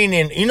was sitting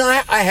in,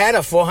 I had a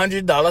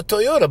 $400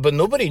 Toyota, but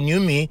nobody knew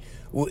me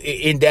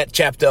in that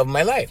chapter of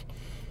my life.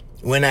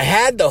 When I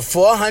had the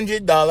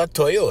 $400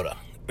 Toyota,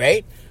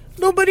 right?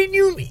 Nobody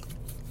knew me.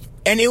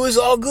 And it was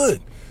all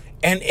good.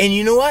 And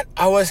you know what?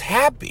 I was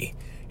happy.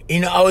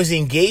 I was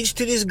engaged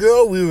to this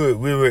girl. We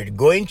were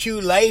going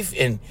through life,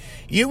 and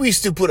we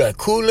used to put a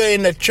cooler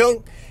in the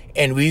trunk,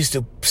 and we used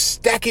to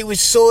stack it with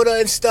soda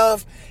and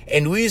stuff,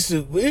 and we used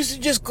to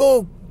just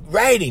go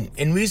riding,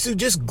 and we used to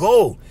just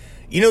go.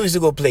 We used to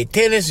go play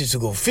tennis, we used to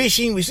go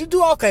fishing, we used to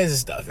do all kinds of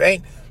stuff,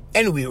 right?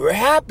 And we were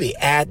happy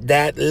at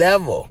that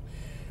level.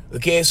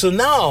 Okay, so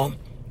now,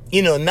 I'm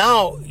in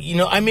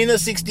a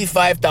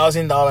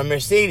 $65,000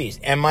 Mercedes.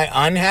 Am I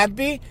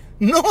unhappy?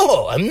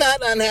 No, I'm not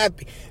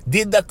unhappy.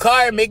 Did the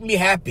car make me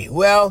happy?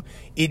 Well,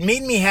 it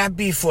made me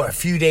happy for a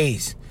few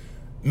days.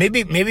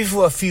 Maybe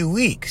for a few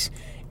weeks.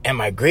 Am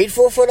I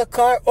grateful for the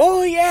car?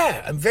 Oh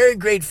yeah, I'm very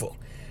grateful.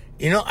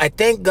 I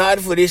thank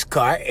God for this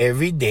car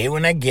every day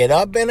when I get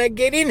up and I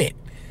get in it.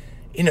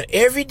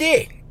 Every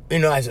day.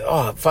 I say,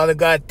 oh, Father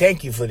God,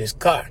 thank you for this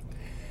car.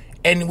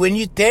 And when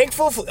you're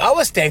thankful I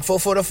was thankful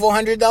for the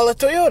 $400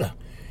 Toyota.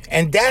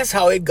 And that's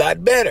how it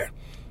got better.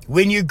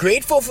 When you're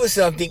grateful for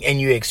something and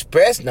you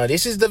express, now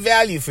this is the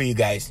value for you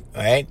guys,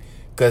 all right?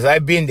 Because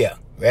I've been there,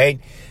 right?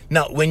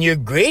 Now, when you're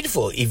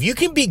grateful, if you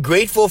can be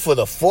grateful for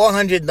the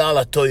 $400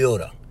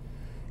 Toyota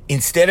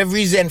instead of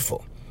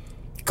resentful,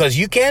 because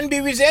you can be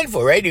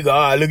resentful, right? You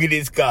go, look at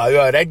this car.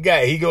 Oh, that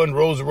guy, he going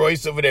Rolls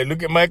Royce over there.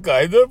 Look at my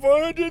car. It's a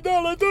 $400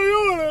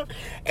 Toyota.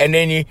 And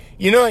then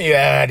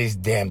this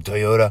damn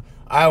Toyota.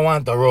 I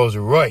want the Rolls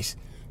Royce.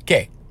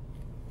 Okay.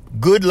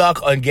 Good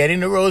luck on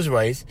getting the Rolls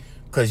Royce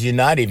because you're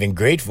not even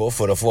grateful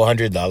for the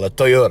 $400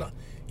 Toyota.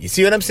 You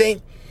see what I'm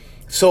saying?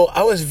 So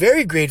I was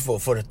very grateful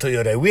for the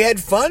Toyota. We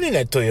had fun in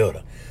that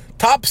Toyota.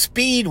 Top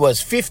speed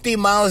was 50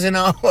 miles an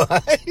hour.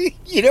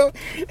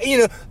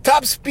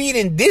 Top speed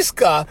in this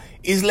car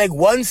is like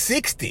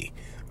 160,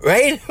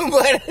 right?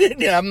 But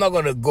I'm not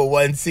going to go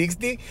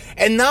 160.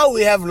 And now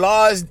we have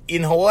laws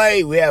in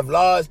Hawaii. We have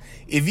laws.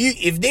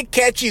 If they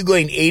catch you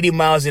going 80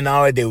 miles an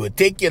hour, they will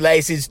take your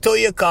license, tow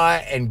your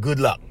car, and good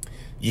luck.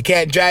 You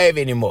can't drive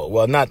anymore.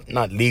 Well,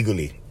 not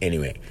legally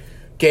anyway.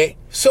 Okay?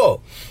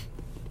 So,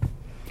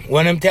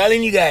 what I'm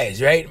telling you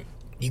guys, right?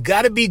 You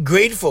got to be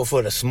grateful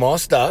for the small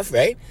stuff,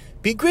 right?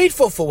 Be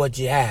grateful for what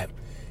you have.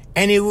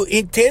 And it will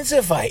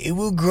intensify. It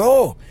will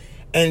grow.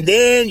 And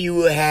then you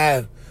will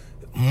have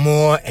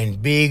more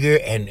and bigger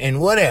and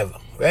whatever,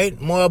 right?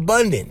 More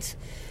abundance.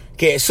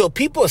 Okay, so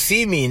people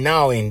see me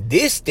now in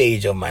this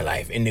stage of my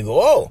life and they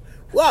go, oh,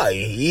 wow,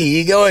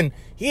 he going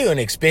an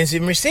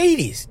expensive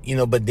Mercedes,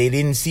 but they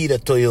didn't see the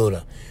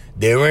Toyota.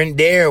 They weren't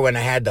there when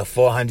I had the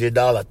 $400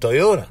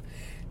 Toyota,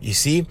 you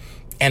see?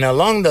 And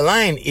along the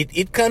line,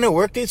 it kind of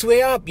worked its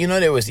way up.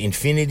 There was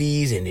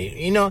Infinities and,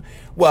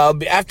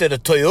 after the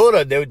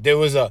Toyota,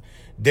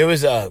 there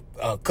was a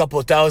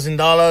couple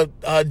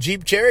 $1,000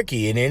 Jeep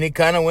Cherokee, and then it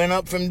kind of went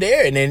up from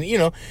there. And then,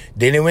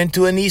 then it went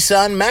to a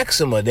Nissan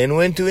Maxima, then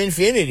went to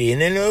Infinity,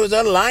 and then there was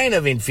a line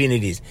of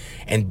Infinities.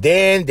 And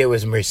then there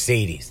was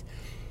Mercedes.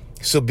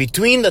 So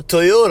between the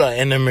Toyota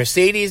and the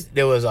Mercedes,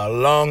 there was a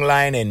long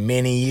line and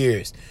many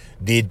years.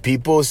 Did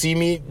people see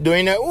me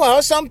doing that?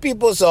 Well, some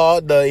people saw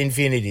the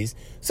Infinities.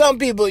 Some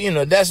people,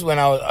 that's when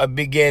I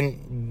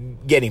began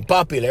getting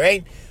popular,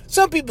 right?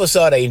 Some people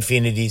saw the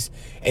Infinities,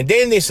 and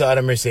then they saw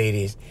the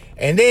Mercedes,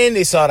 and then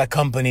they saw the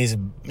companies,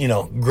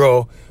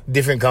 grow,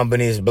 different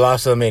companies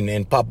blossom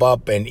and pop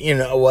up and,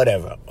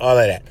 whatever, all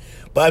of that.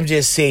 But I'm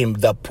just saying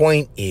the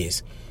point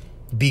is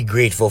be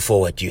grateful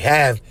for what you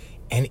have,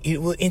 and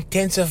it will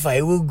intensify,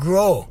 it will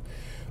grow.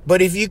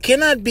 But if you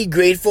cannot be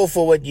grateful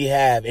for what you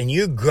have, and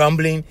you're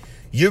grumbling,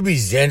 you're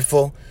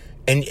resentful,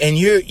 and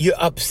you're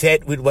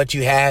upset with what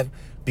you have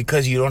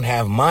because you don't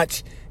have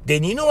much,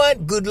 then you know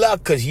what? Good luck,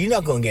 because you're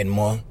not going to get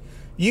more.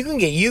 You're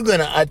going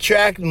to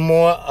attract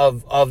more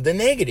of the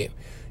negative.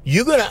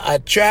 You're going to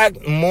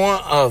attract more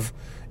of,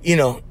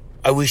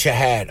 I wish I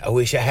had, I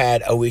wish I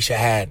had, I wish I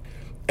had.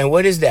 And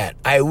what is that?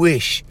 I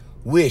wish.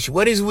 Wish.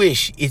 What is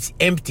wish? It's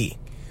empty.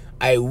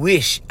 I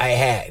wish I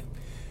had.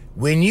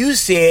 When you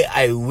say,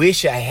 I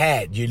wish I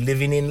had, you're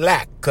living in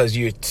lack because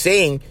you're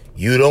saying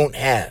you don't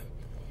have.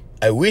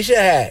 I wish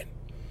I had.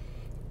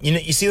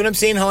 You see what I'm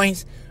saying,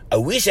 Hawaiians? I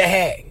wish I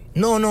had.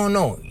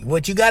 No.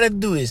 What you got to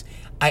do is,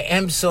 I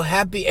am so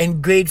happy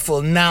and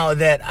grateful now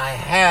that I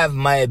have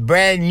my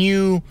brand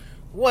new,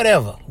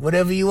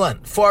 whatever you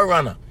want,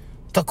 4Runner,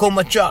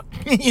 Tacoma truck.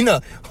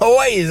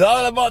 Hawaii is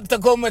all about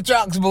Tacoma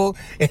trucks, boo.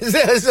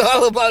 It's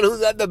all about who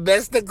got the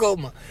best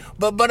Tacoma.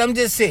 But I'm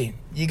just saying,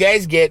 you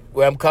guys get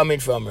where I'm coming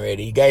from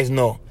already. You guys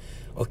know.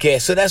 Okay,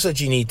 so that's what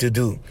you need to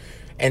do.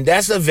 And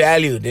that's the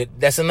value,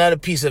 that's another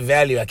piece of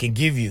value I can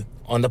give you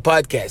on the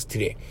podcast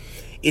today.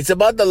 It's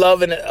about the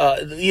love and,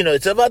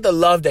 it's about the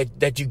love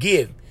that you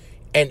give.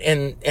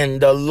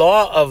 And the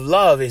law of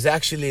love is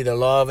actually the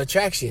law of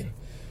attraction.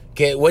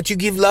 Okay, what you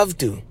give love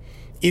to.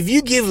 If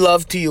you give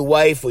love to your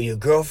wife or your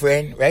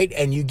girlfriend, right,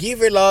 and you give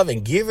her love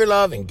and give her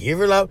love and give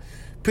her love,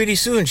 pretty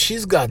soon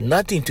she's got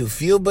nothing to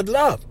feel but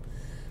love.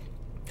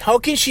 How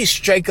can she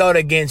strike out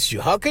against you?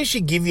 How can she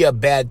give you a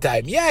bad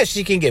time? Yeah,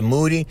 she can get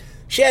moody.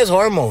 She has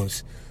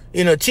hormones.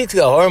 Chicks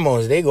got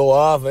hormones. They go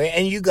off,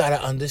 and you got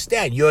to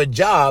understand. Your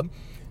job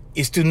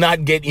is to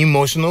not get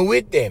emotional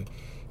with them.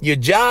 Your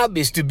job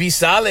is to be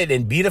solid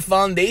and be the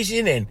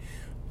foundation and,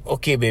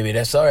 okay, baby,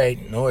 that's all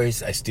right. No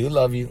worries. I still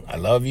love you. I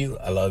love you.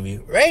 I love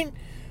you. Right?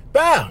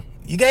 Bah,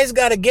 You guys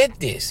got to get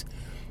this.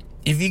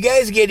 If you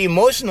guys get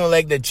emotional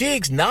like the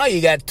chicks, now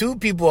you got two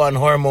people on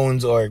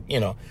hormones, or,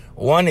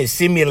 one is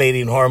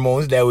simulating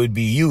hormones. That would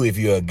be you if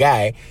you're a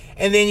guy.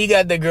 And then you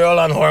got the girl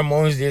on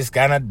hormones just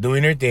kind of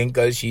doing her thing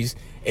because she's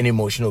an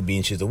emotional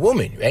being. She's a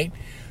woman, right?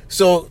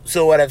 So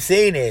what I'm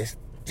saying is,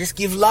 just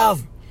give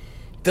love.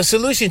 The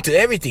solution to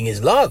everything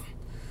is love.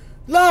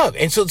 Love.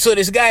 And so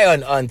this guy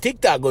on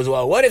TikTok goes,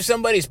 well, what if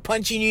somebody's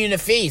punching you in the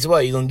face?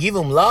 What, you gonna give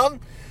him love?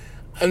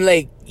 I'm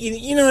like,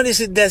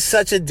 that's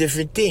such a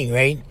different thing,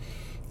 right?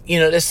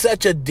 That's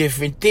such a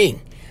different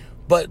thing.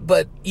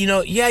 But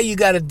yeah, you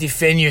got to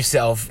defend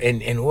yourself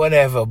and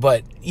whatever.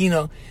 But,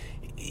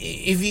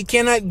 if you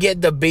cannot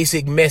get the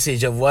basic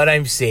message of what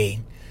I'm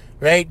saying,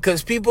 right?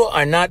 Because people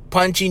are not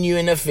punching you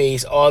in the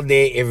face all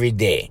day, every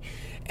day.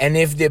 And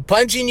if they're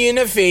punching you in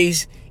the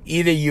face,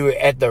 either you're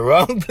at the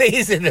wrong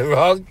place at the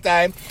wrong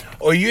time,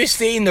 or you're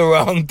saying the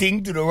wrong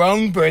thing to the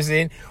wrong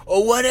person,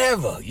 or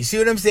whatever. You see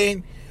what I'm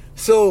saying?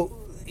 So,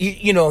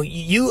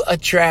 you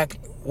attract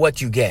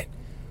what you get.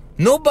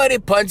 Nobody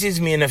punches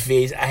me in the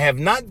face. I have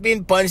not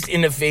been punched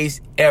in the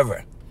face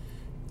ever.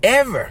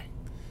 Ever.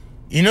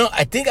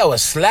 I think I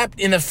was slapped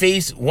in the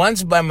face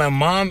once by my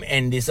mom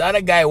and this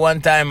other guy one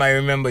time, I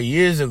remember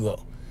years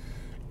ago.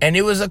 And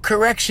it was a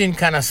correction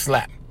kind of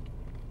slap.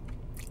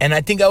 And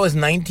I think I was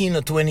 19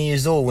 or 20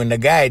 years old when the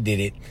guy did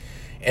it.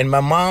 And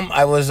my mom,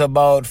 I was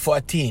about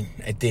 14,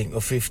 I think,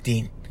 or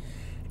 15.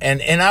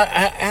 And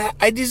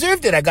I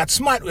deserved it. I got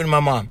smart with my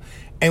mom.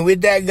 And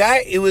with that guy,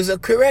 it was a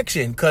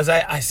correction because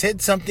I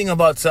said something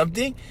about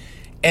something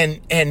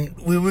and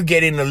we were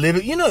getting a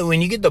little,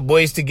 when you get the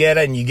boys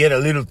together and you get a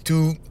little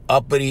too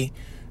uppity,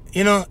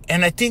 and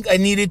I think I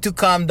needed to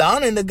calm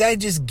down, and the guy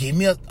just gave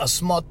me a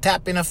small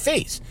tap in the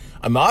face.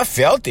 I mean, I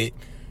felt it.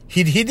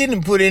 He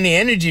didn't put any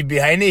energy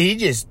behind it. He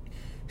just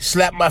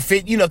slapped my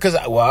face, because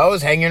I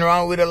was hanging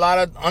around with a lot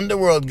of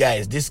underworld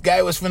guys. This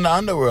guy was from the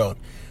underworld.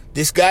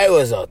 This guy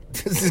was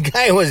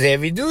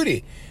heavy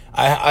duty.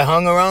 I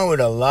hung around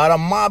with a lot of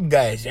mob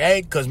guys,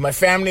 right? Because my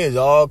family is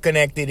all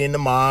connected in the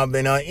mob,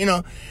 and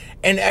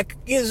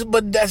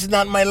but that's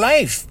not my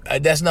life.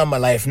 That's not my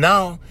life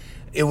now.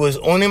 It was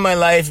only my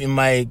life in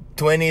my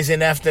 20s,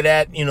 and after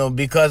that,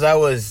 because I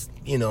was,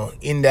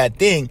 in that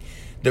thing,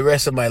 the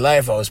rest of my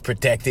life I was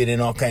protected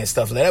and all kinds of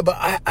stuff like that. But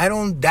I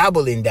don't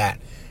dabble in that.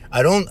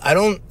 I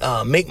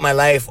don't make my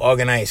life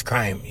organized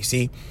crime. You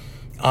see,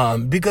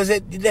 because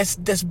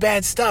that's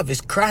bad stuff.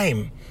 It's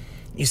crime.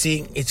 You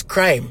see, it's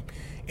crime.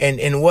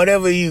 And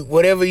whatever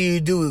you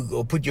do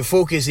or put your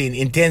focus in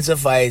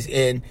intensifies.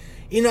 And,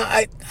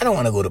 I don't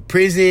want to go to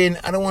prison.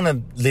 I don't want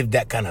to live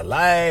that kind of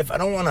life. I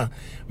don't want to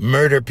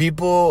murder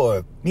people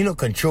or,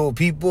 control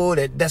people.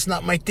 That's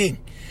not my thing.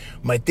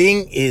 My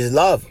thing is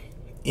love,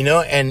 and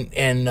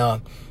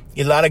a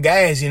lot of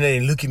guys, they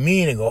look at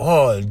me and they go,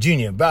 oh,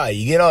 Junior, bro,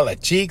 you get all the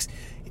chicks.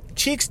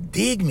 Chicks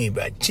dig me,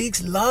 bro.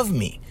 Chicks love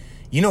me.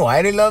 You know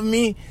why they love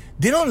me?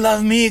 They don't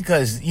love me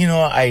because,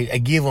 I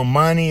give them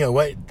money or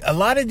what. A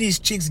lot of these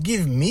chicks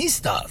give me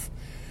stuff.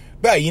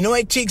 Bro, you know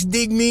why chicks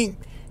dig me?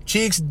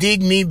 Chicks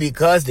dig me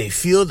because they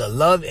feel the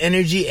love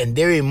energy and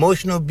they're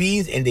emotional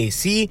beings, and they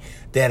see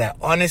that I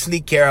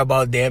honestly care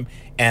about them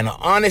and I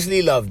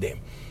honestly love them.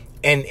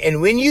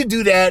 And when you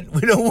do that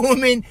with a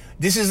woman,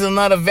 this is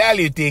another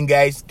value thing,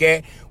 guys,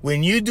 okay?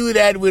 When you do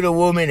that with a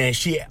woman and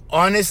she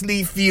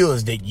honestly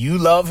feels that you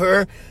love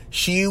her,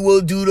 she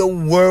will do the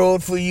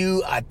world for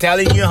you. I'm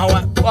telling you how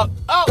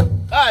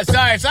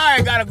sorry,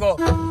 I gotta go.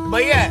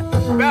 But yeah,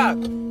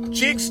 bro,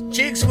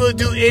 chicks will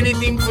do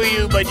anything for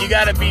you, but you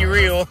gotta be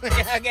real.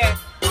 Okay,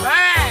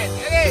 alright,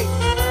 okay.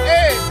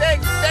 Hey,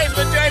 thanks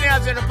for joining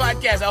us on the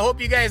podcast. I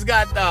hope you guys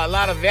got a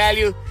lot of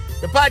value.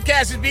 The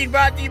podcast is being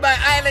brought to you by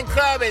Island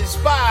Club and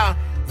Spa,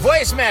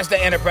 Voice Master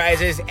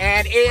Enterprises,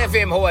 and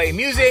AFM Hawaii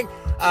Music.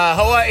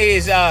 Hawaii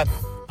is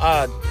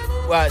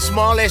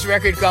smallest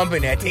record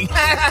company, I think.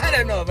 I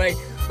don't know, but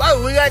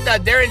we got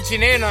Darren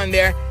Chinen on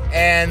there,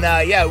 and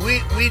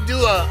we do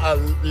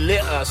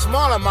a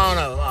small amount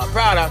of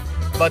product,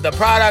 but the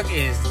product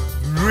is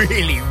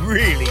really,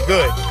 really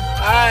good.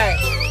 Alright,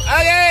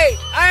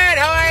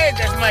 Hawaii,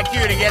 that's my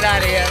cue to get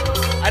out of here.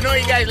 I know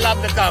you guys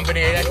love the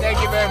company. Thank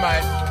you very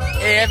much.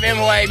 AFM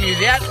Hawaii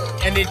Music,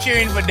 and they're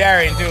cheering for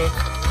Darren too.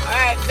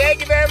 Alright, thank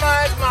you very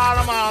much.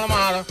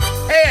 Mahalo.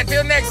 Hey,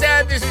 until next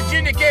time, this is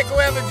Junior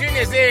Kekoewa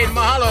Jr. saying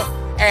mahalo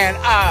and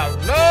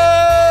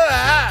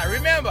aloha.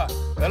 Remember,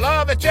 the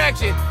law of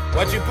attraction,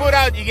 what you put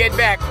out, you get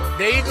back.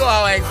 There you go,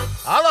 Hawaii.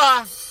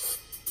 Aloha.